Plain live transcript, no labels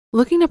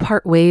Looking to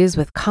part ways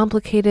with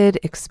complicated,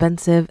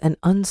 expensive, and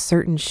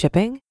uncertain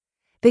shipping?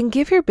 Then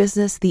give your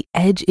business the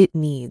edge it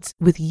needs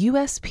with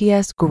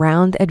USPS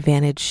Ground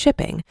Advantage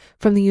shipping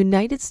from the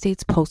United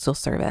States Postal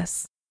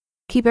Service.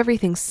 Keep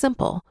everything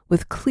simple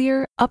with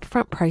clear,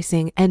 upfront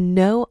pricing and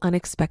no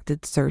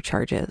unexpected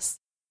surcharges.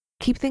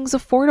 Keep things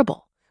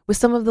affordable with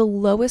some of the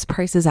lowest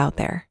prices out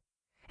there.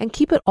 And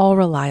keep it all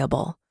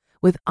reliable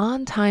with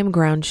on-time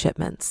ground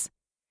shipments.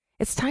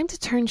 It's time to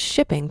turn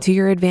shipping to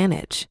your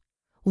advantage.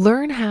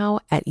 Learn how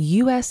at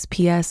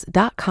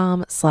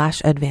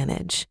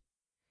USPS.com/advantage.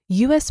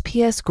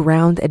 USPS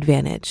Ground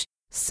Advantage.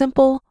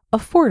 Simple,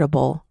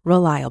 affordable,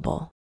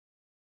 reliable.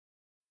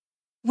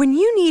 When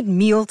you need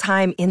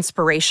mealtime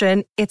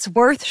inspiration, it's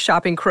worth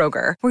shopping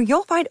Kroger, where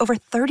you'll find over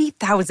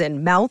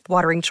 30,000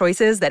 mouth-watering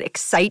choices that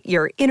excite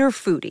your inner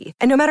foodie.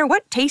 And no matter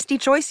what tasty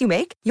choice you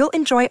make, you'll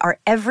enjoy our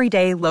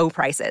everyday low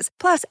prices,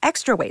 plus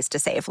extra ways to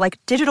save, like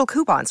digital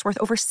coupons worth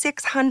over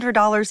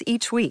 $600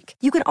 each week.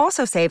 You can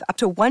also save up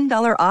to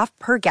 $1 off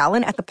per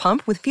gallon at the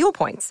pump with fuel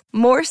points.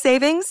 More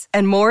savings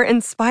and more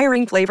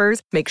inspiring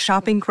flavors make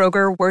shopping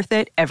Kroger worth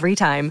it every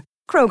time.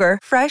 Kroger,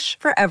 fresh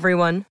for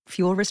everyone.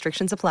 Fuel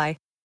restrictions apply.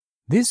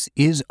 This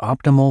is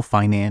Optimal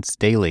Finance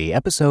Daily,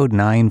 episode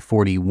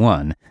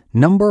 941,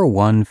 Number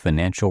One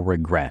Financial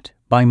Regret,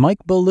 by Mike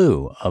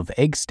Ballew of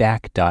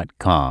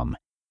EggStack.com.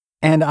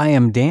 And I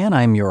am Dan,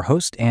 I'm your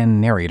host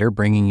and narrator,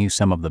 bringing you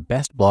some of the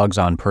best blogs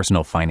on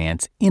personal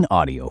finance in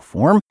audio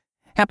form.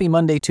 Happy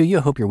Monday to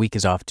you. Hope your week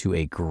is off to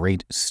a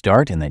great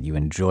start and that you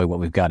enjoy what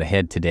we've got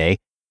ahead today.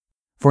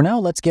 For now,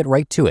 let's get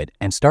right to it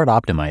and start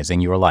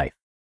optimizing your life.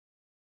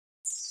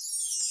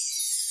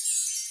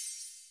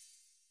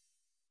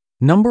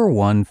 Number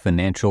One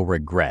Financial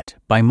Regret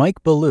by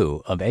Mike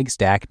Ballew of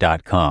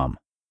EggStack.com.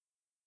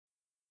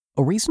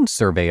 A recent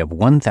survey of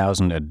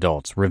 1,000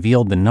 adults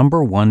revealed the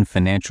number one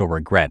financial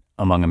regret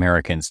among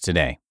Americans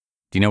today.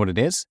 Do you know what it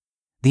is?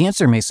 The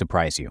answer may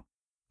surprise you.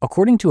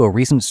 According to a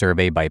recent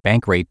survey by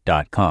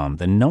Bankrate.com,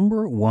 the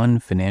number one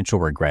financial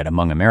regret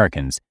among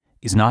Americans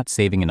is not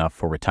saving enough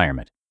for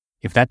retirement.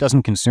 If that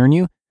doesn't concern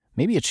you,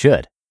 maybe it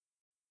should.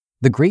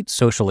 The Great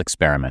Social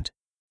Experiment.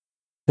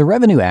 The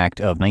Revenue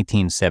Act of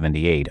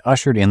 1978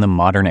 ushered in the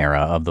modern era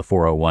of the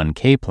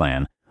 401k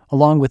plan,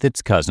 along with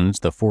its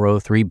cousins, the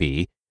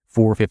 403b,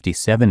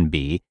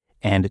 457b,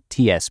 and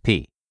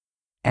TSP.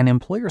 An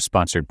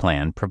employer-sponsored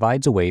plan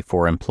provides a way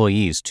for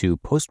employees to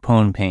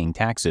postpone paying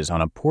taxes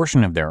on a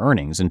portion of their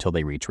earnings until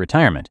they reach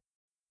retirement.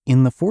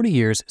 In the 40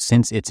 years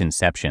since its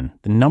inception,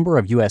 the number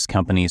of U.S.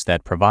 companies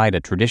that provide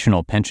a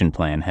traditional pension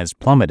plan has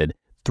plummeted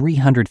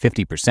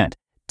 350%.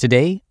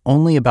 Today,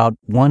 only about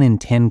 1 in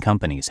 10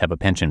 companies have a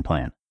pension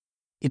plan.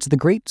 It's the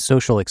Great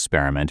Social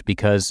Experiment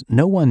because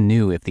no one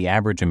knew if the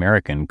average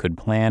American could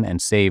plan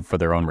and save for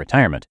their own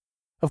retirement.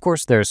 Of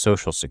course, there's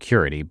Social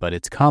Security, but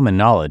it's common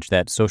knowledge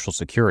that Social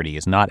Security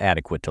is not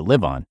adequate to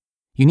live on.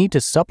 You need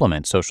to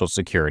supplement Social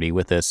Security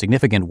with a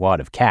significant wad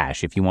of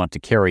cash if you want to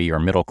carry your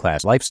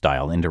middle-class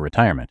lifestyle into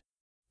retirement.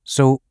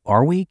 So,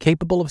 are we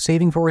capable of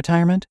saving for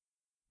retirement?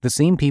 The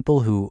same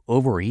people who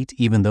overeat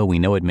even though we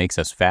know it makes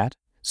us fat,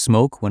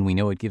 smoke when we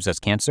know it gives us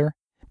cancer,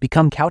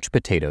 become couch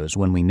potatoes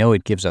when we know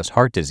it gives us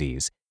heart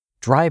disease,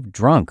 drive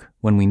drunk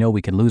when we know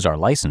we can lose our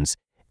license,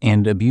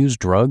 and abuse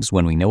drugs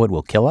when we know it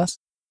will kill us?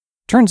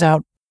 Turns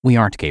out, we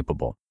aren't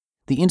capable.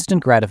 The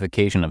instant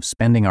gratification of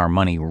spending our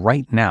money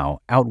right now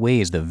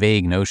outweighs the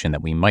vague notion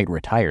that we might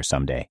retire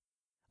someday.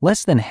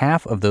 Less than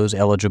half of those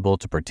eligible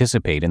to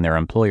participate in their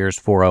employer's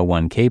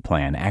 401k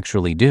plan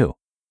actually do.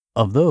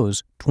 Of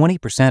those,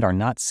 20% are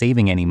not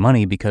saving any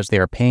money because they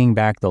are paying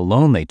back the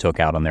loan they took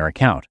out on their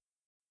account.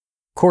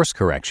 Course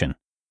correction.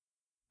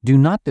 Do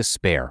not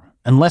despair.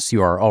 Unless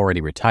you are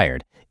already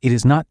retired, it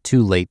is not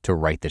too late to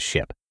right the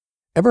ship.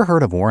 Ever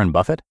heard of Warren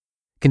Buffett?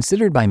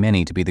 Considered by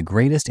many to be the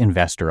greatest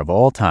investor of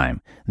all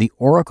time, the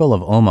Oracle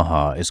of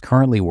Omaha is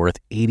currently worth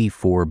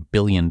 $84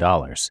 billion.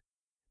 The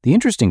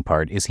interesting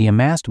part is he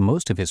amassed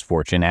most of his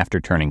fortune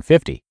after turning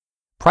 50.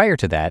 Prior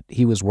to that,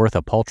 he was worth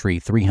a paltry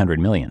 $300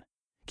 million.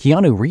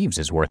 Keanu Reeves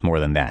is worth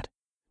more than that.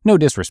 No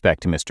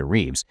disrespect to Mr.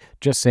 Reeves,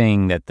 just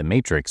saying that The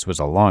Matrix was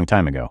a long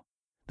time ago.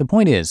 The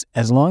point is,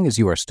 as long as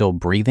you are still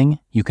breathing,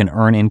 you can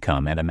earn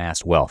income and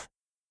amass wealth.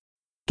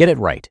 Get it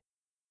right.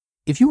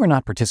 If you are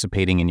not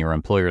participating in your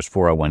employer's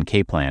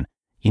 401k plan,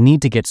 you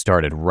need to get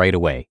started right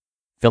away.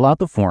 Fill out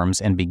the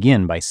forms and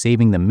begin by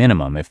saving the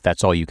minimum if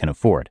that's all you can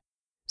afford.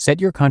 Set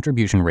your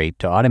contribution rate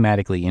to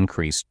automatically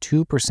increase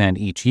 2%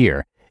 each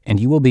year, and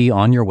you will be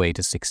on your way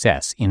to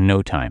success in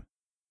no time.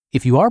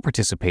 If you are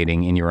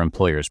participating in your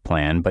employer's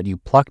plan, but you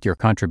plucked your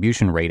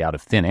contribution rate out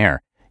of thin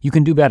air, you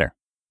can do better.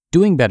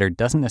 Doing better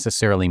doesn't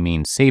necessarily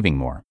mean saving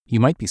more. You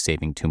might be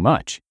saving too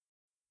much.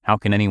 How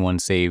can anyone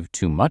save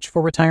too much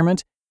for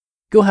retirement?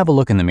 Go have a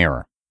look in the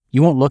mirror.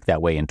 You won't look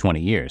that way in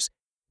 20 years.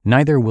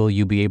 Neither will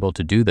you be able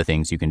to do the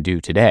things you can do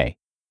today.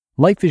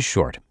 Life is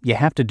short. You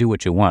have to do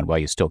what you want while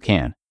you still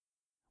can.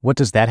 What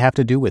does that have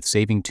to do with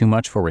saving too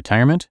much for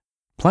retirement?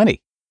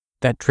 Plenty.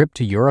 That trip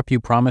to Europe you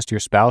promised your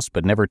spouse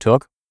but never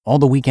took, all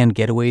the weekend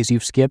getaways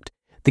you've skipped,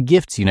 the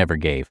gifts you never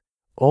gave,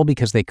 all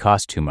because they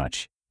cost too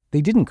much.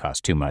 They didn't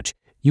cost too much.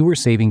 You were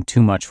saving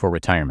too much for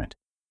retirement.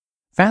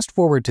 Fast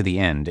forward to the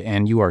end,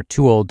 and you are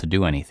too old to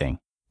do anything.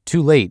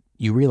 Too late,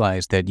 you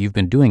realize that you've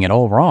been doing it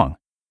all wrong.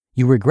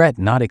 You regret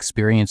not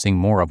experiencing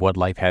more of what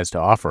life has to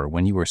offer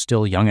when you were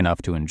still young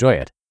enough to enjoy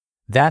it.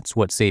 That's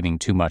what saving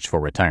too much for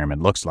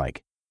retirement looks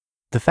like.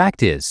 The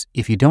fact is,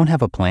 if you don't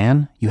have a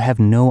plan, you have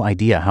no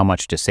idea how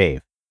much to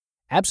save.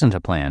 Absent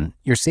a plan,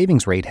 your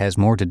savings rate has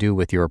more to do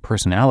with your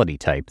personality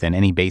type than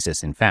any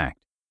basis in fact.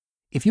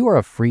 If you are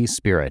a free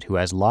spirit who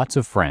has lots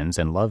of friends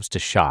and loves to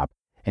shop,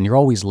 and you're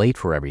always late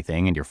for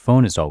everything and your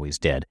phone is always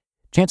dead,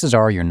 chances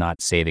are you're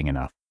not saving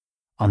enough.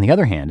 On the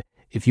other hand,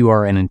 if you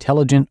are an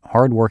intelligent,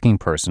 hard-working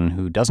person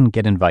who doesn't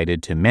get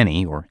invited to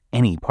many or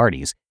any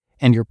parties,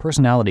 and your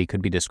personality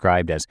could be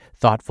described as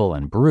thoughtful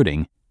and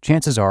brooding,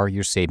 chances are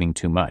you're saving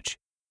too much.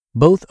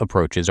 Both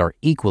approaches are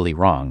equally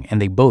wrong,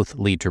 and they both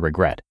lead to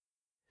regret.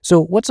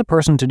 So what's a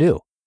person to do?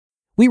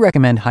 We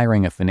recommend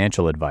hiring a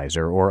financial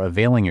advisor or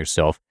availing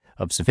yourself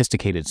of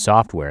sophisticated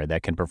software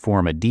that can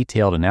perform a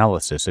detailed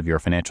analysis of your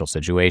financial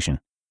situation.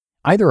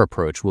 Either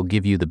approach will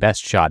give you the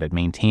best shot at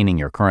maintaining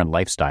your current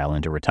lifestyle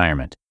into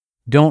retirement.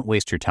 Don't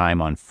waste your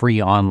time on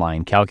free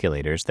online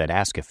calculators that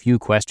ask a few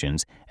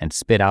questions and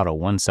spit out a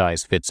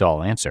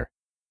one-size-fits-all answer.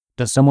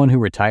 Does someone who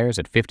retires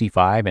at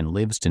 55 and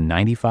lives to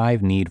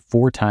 95 need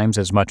 4 times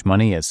as much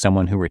money as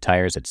someone who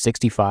retires at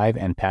 65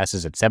 and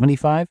passes at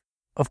 75?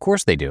 Of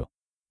course they do.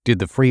 Did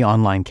the free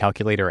online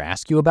calculator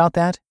ask you about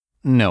that?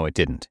 No, it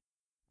didn't.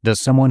 Does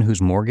someone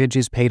whose mortgage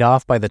is paid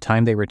off by the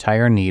time they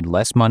retire need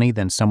less money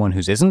than someone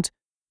whose isn't?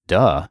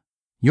 Duh.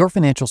 Your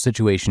financial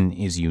situation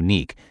is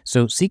unique,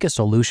 so seek a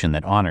solution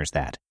that honors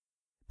that.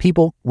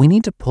 People, we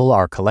need to pull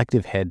our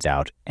collective heads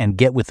out and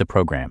get with the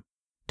program.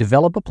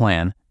 Develop a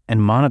plan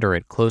and monitor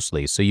it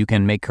closely so you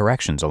can make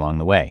corrections along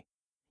the way.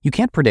 You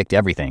can't predict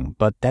everything,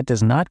 but that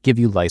does not give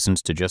you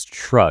license to just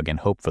shrug and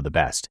hope for the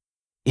best.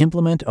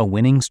 Implement a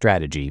winning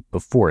strategy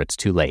before it's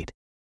too late.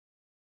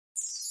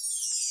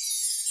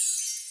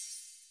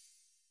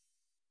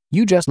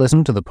 You just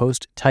listened to the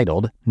post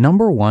titled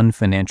Number 1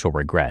 Financial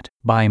Regret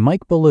by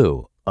Mike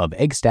Ballew of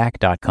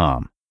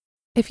EggStack.com.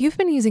 If you've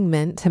been using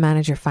Mint to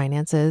manage your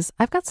finances,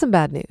 I've got some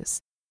bad news.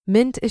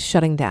 Mint is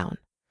shutting down.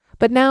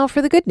 But now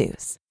for the good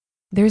news.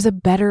 There's a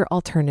better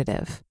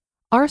alternative.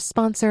 Our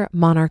sponsor,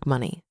 Monarch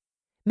Money.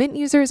 Mint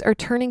users are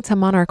turning to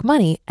Monarch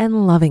Money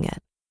and loving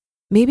it.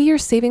 Maybe you're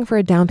saving for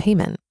a down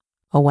payment,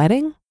 a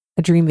wedding,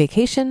 a dream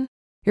vacation,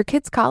 your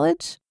kid's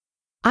college.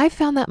 I've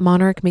found that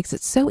Monarch makes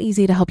it so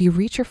easy to help you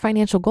reach your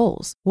financial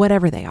goals,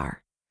 whatever they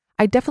are.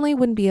 I definitely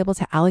wouldn't be able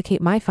to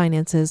allocate my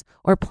finances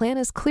or plan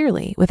as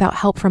clearly without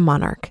help from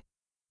Monarch.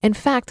 In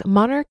fact,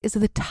 Monarch is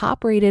the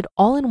top-rated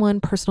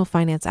all-in-one personal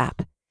finance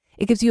app.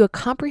 It gives you a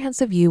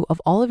comprehensive view of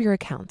all of your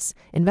accounts,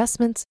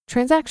 investments,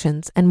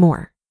 transactions, and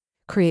more.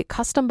 Create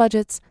custom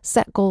budgets,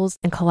 set goals,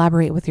 and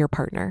collaborate with your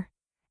partner.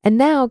 And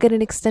now get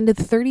an extended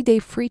 30-day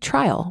free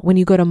trial when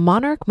you go to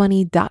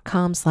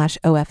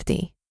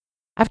monarchmoney.com/OFD.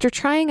 After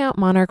trying out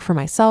Monarch for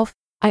myself,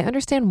 I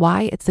understand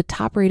why it's the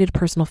top-rated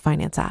personal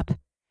finance app.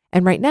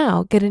 And right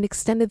now, get an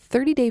extended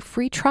 30-day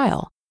free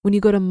trial when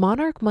you go to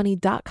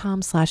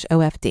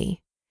monarchmoney.com/OFD.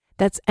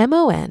 That's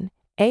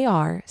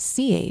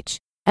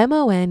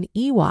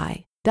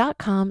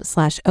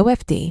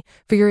monarchmoney.com/OFD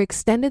for your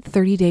extended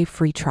 30-day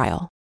free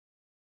trial.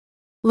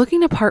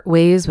 Looking to part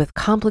ways with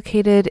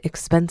complicated,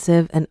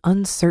 expensive, and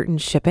uncertain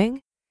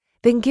shipping?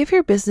 Then give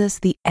your business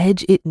the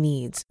edge it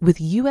needs with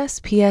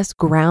USPS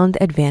Ground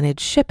Advantage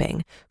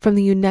shipping from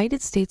the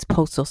United States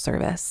Postal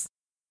Service.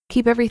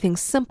 Keep everything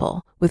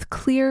simple with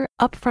clear,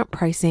 upfront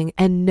pricing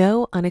and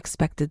no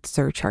unexpected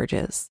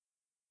surcharges.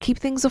 Keep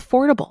things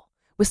affordable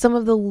with some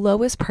of the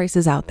lowest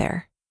prices out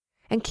there.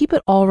 And keep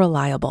it all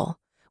reliable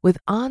with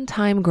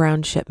on-time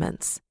ground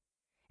shipments.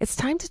 It's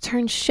time to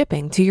turn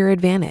shipping to your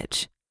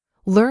advantage.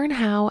 Learn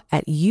how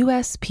at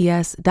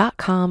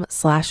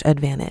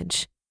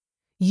USPS.com/advantage.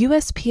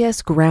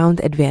 USPS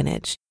Ground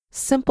Advantage.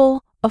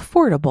 Simple,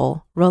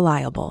 affordable,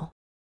 reliable.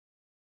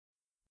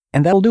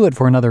 And that'll do it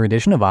for another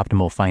edition of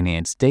Optimal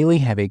Finance Daily.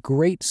 Have a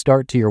great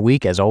start to your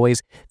week. As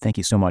always, thank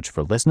you so much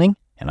for listening,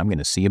 and I'm going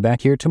to see you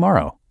back here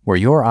tomorrow, where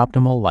your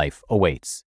optimal life awaits.